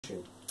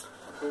Banshee.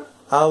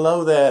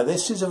 Hello there,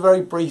 this is a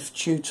very brief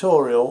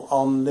tutorial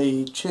on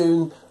the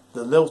tune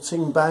the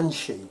Lilting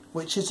Banshee,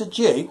 which is a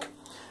jig,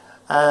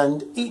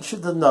 and each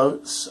of the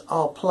notes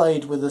are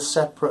played with a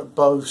separate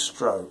bow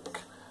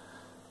stroke.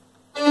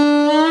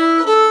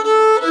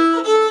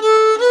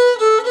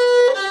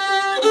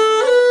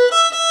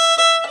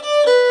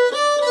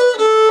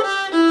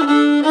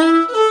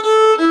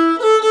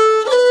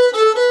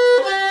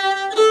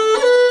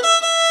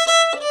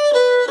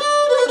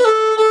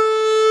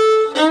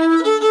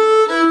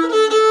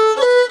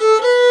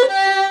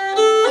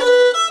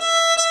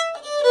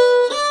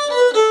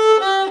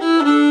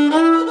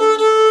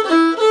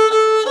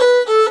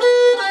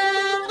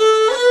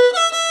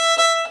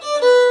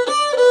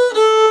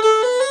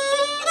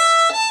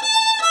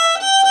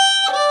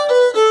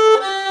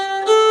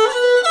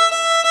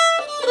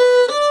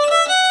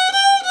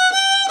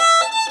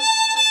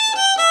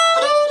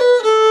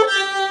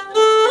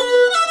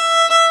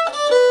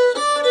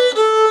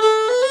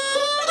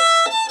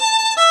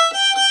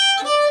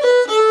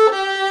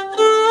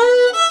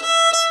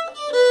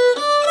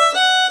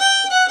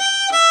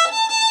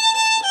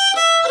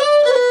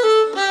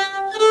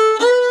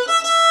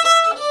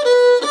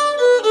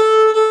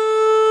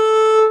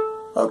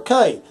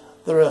 Okay,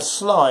 there are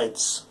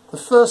slides. The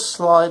first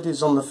slide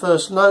is on the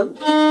first note,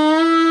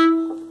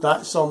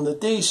 that's on the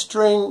D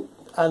string,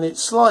 and it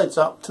slides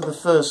up to the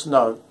first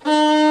note.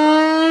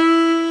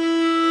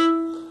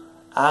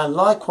 And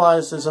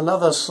likewise there's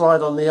another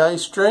slide on the A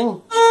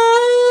string.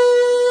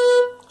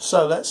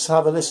 So let's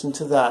have a listen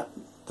to that.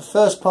 The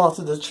first part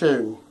of the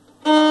tune.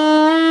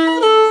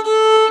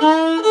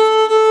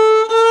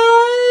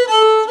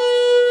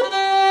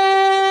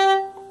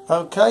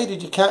 Okay,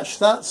 did you catch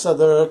that? So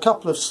there are a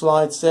couple of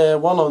slides there,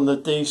 one on the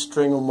D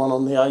string and one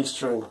on the A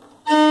string.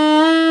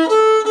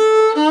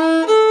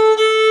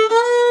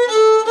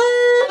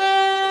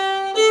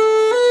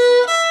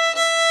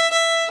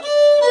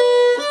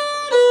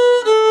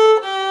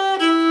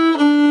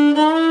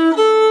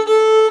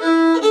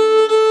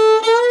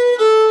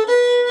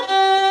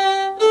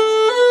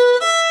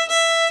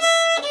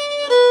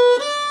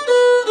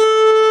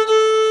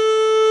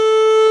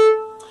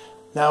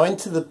 Now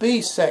into the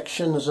B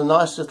section there's a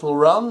nice little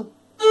run.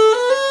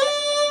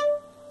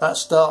 That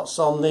starts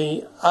on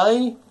the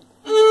A,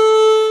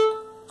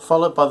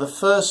 followed by the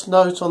first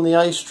note on the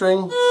A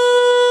string,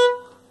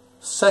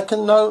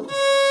 second note,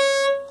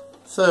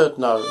 third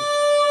note.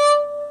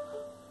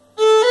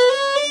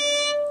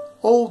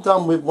 All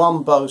done with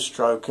one bow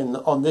stroke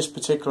on this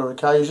particular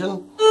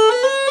occasion.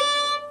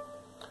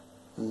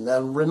 And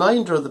the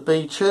remainder of the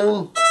B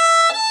tune.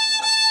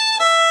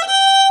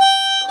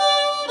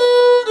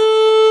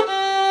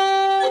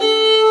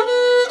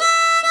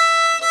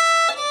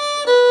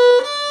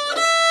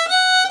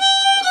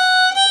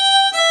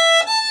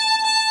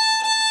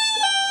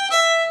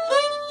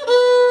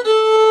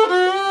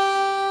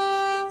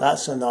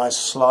 That's a nice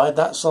slide.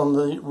 That's on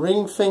the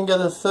ring finger,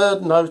 the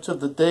third note of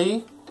the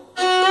D.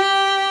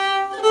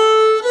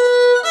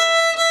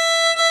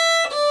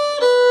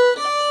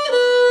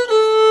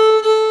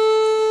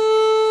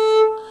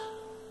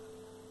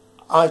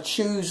 I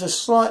choose a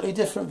slightly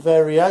different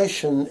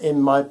variation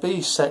in my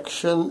B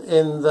section,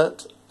 in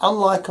that,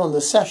 unlike on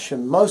the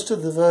session, most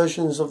of the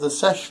versions of the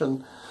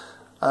session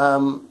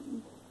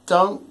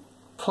don't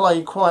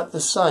play quite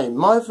the same.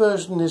 My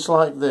version is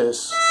like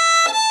this.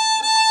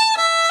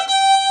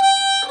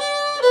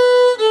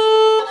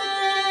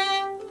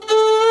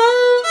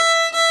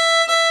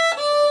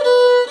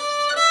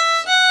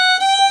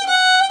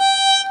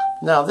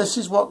 Now this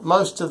is what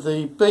most of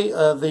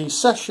the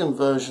session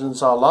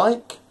versions are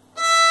like.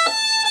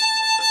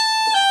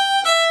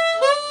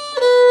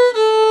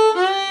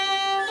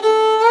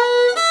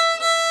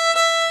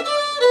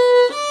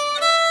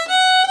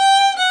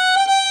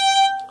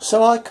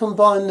 So I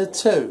combine the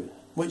two,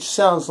 which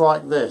sounds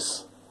like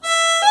this.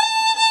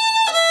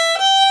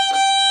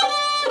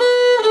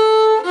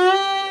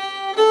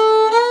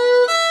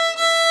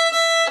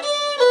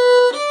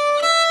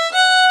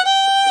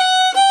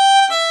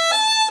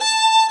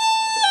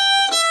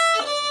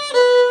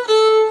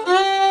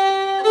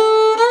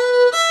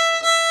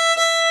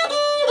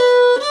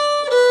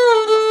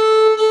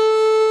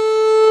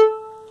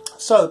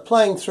 So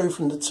playing through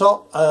from the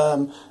top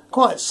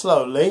quite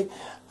slowly,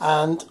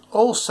 and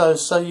also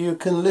so you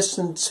can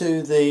listen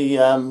to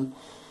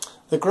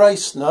the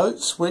grace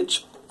notes,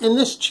 which in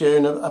this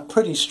tune are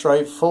pretty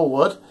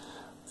straightforward.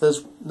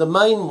 The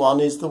main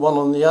one is the one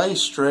on the A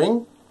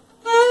string,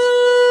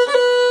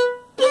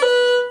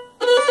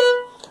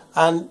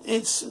 and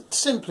it's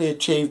simply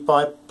achieved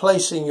by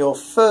placing your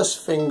first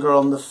finger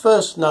on the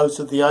first note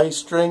of the A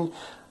string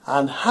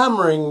and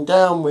hammering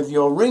down with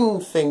your ring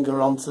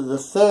finger onto the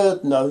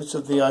third note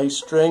of the A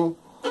string,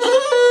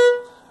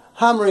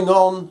 hammering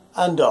on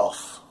and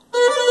off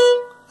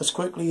as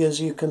quickly as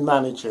you can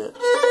manage it.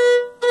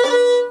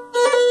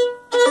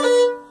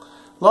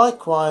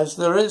 Likewise,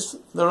 there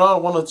are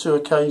one or two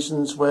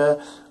occasions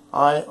where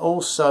I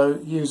also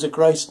use a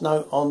grace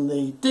note on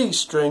the D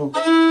string,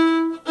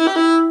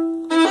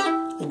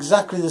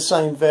 exactly the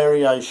same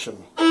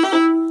variation.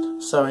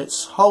 So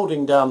it's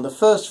holding down the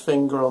first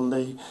finger on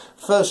the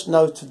first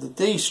note of the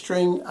D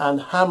string and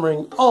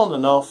hammering on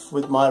and off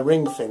with my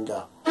ring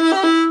finger.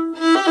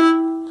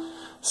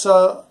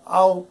 So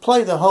I'll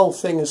play the whole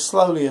thing as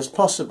slowly as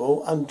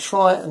possible and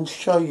try and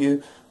show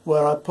you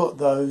where I put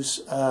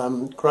those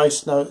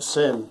grace notes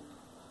in,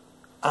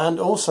 and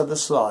also the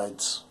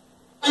slides.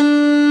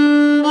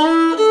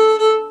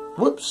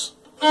 Whoops.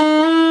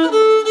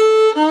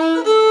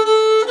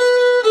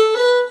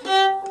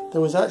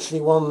 There was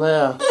actually one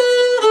there.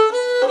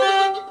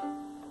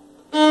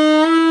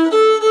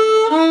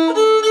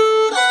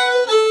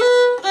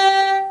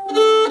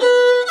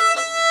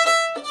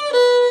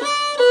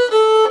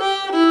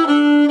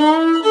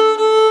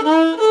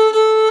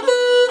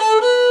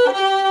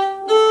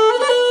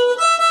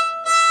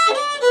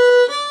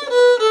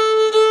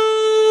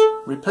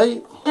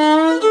 Repeat.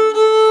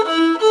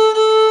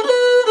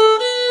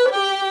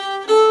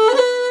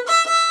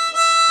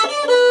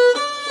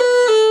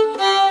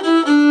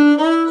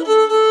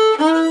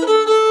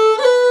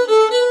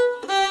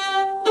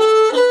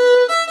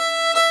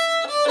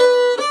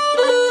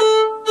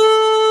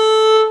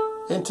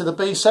 Into the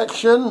B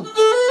section.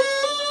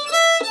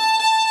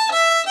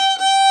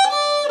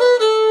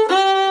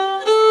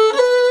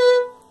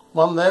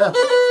 One there.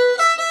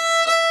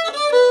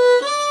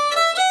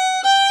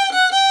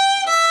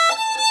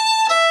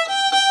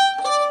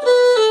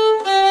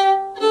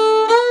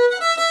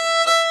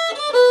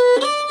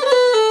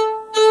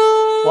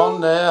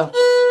 One there.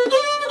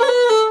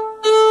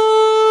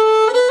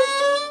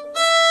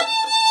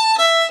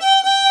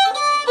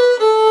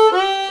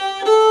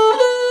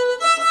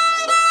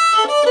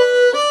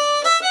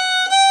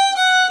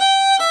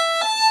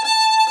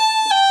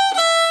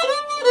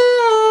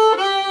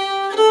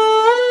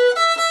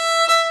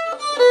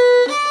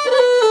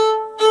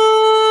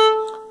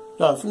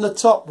 No, from the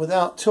top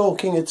without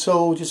talking at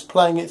all, just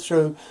playing it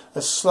through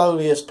as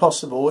slowly as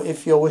possible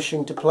if you're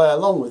wishing to play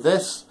along with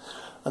this.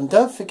 And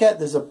don't forget,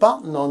 there's a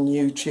button on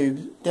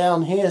YouTube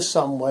down here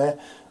somewhere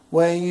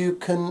where you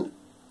can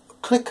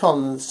click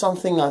on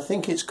something, I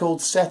think it's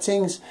called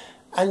settings,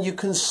 and you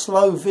can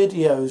slow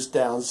videos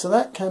down, so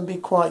that can be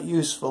quite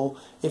useful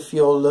if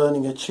you're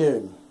learning a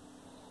tune.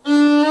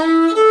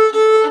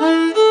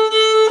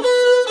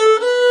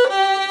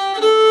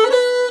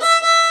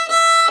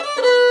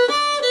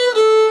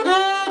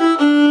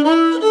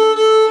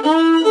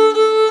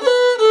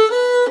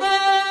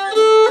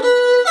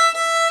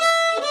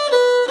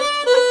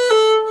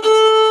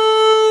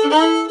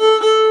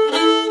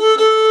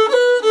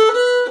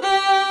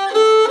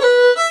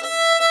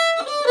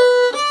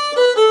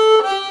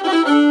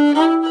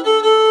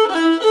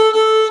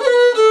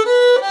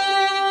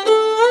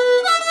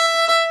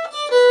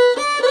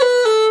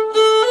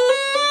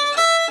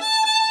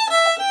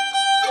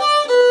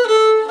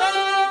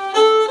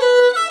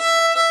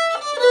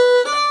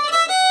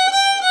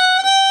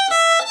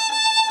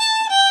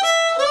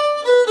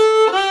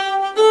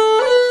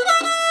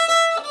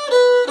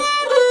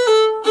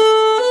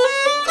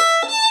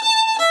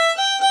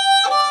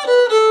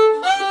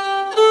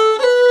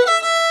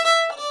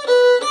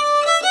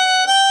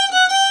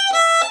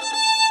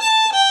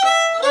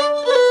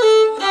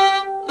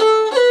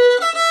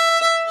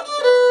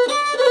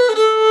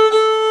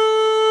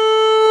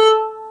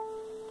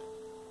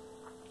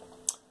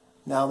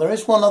 Now there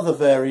is one other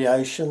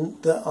variation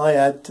that I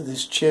add to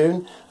this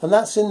tune, and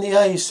that's in the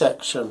A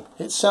section.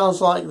 It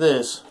sounds like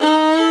this.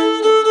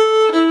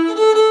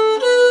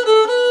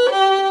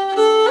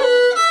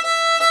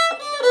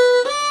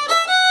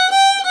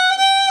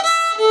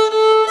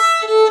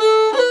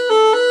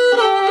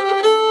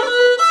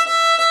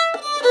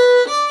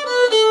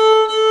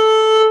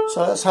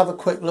 So let's have a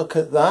quick look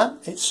at that.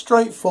 It's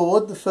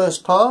straightforward, the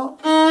first part.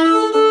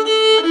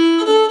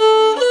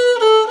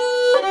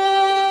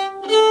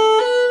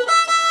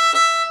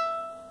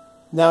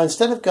 Now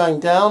instead of going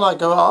down, I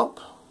go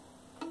up.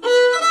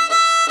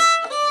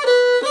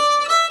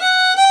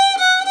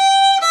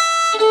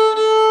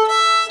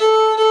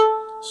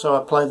 So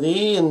I play the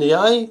E and the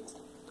A,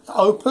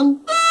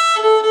 open.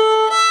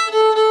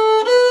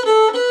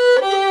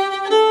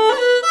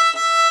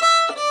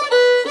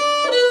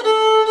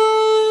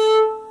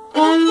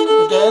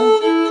 Again.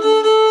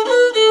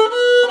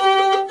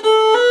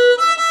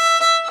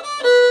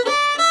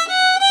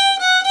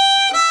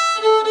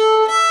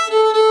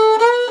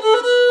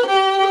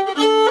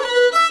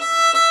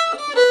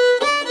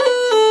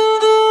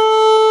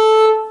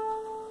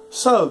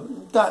 So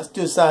that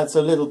just adds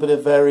a little bit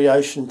of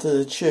variation to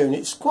the tune.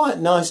 It's quite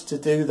nice to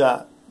do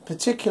that,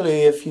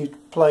 particularly if you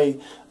play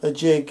a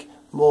jig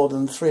more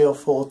than 3 or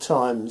 4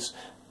 times,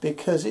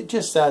 because it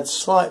just adds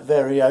slight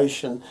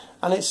variation,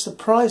 and it's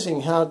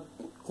surprising how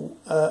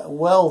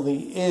well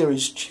the ear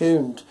is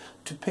tuned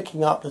to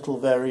picking up little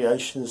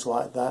variations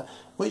like that,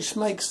 which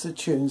makes the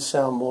tune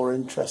sound more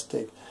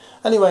interesting.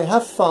 Anyway,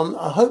 have fun.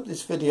 I hope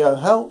this video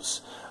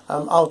helps.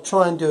 I'll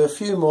try and do a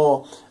few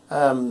more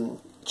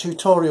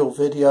tutorial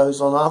videos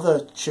on other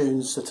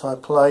tunes that I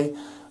play,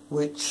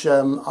 which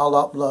I'll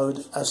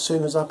upload as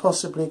soon as I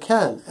possibly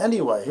can.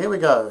 Anyway, here we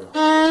go.